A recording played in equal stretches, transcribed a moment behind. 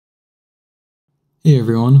Hey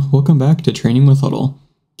everyone, welcome back to Training with Hudl.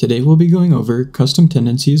 Today we'll be going over custom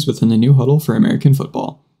tendencies within the new Hudl for American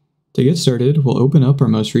football. To get started, we'll open up our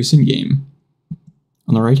most recent game.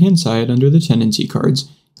 On the right hand side under the tendency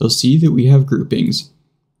cards, you'll see that we have groupings.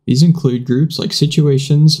 These include groups like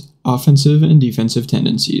situations, offensive and defensive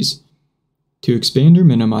tendencies. To expand or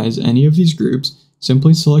minimize any of these groups,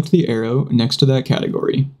 simply select the arrow next to that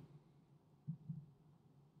category.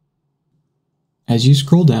 As you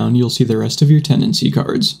scroll down, you'll see the rest of your tendency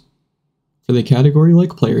cards. For the category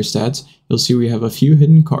like player stats, you'll see we have a few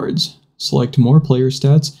hidden cards. Select more player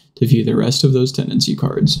stats to view the rest of those tendency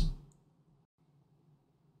cards.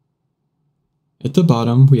 At the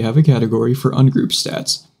bottom, we have a category for Ungrouped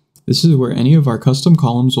Stats. This is where any of our custom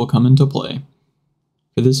columns will come into play.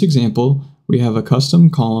 For this example, we have a custom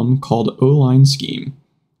column called O-line scheme.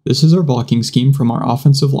 This is our blocking scheme from our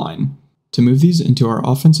offensive line. To move these into our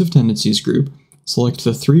offensive tendencies group, select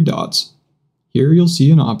the three dots. Here you'll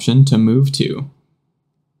see an option to move to.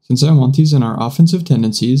 Since I want these in our offensive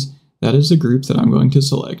tendencies, that is the group that I'm going to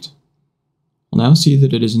select. We'll now see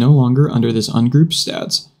that it is no longer under this ungrouped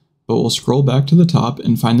stats, but we'll scroll back to the top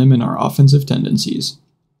and find them in our offensive tendencies.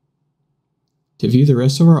 To view the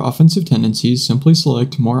rest of our offensive tendencies, simply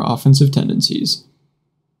select more offensive tendencies.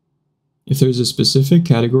 If there's a specific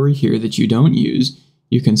category here that you don't use,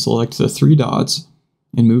 you can select the three dots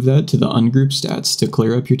and move that to the ungrouped stats to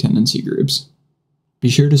clear up your tendency groups. Be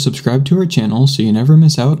sure to subscribe to our channel so you never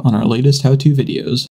miss out on our latest how-to videos.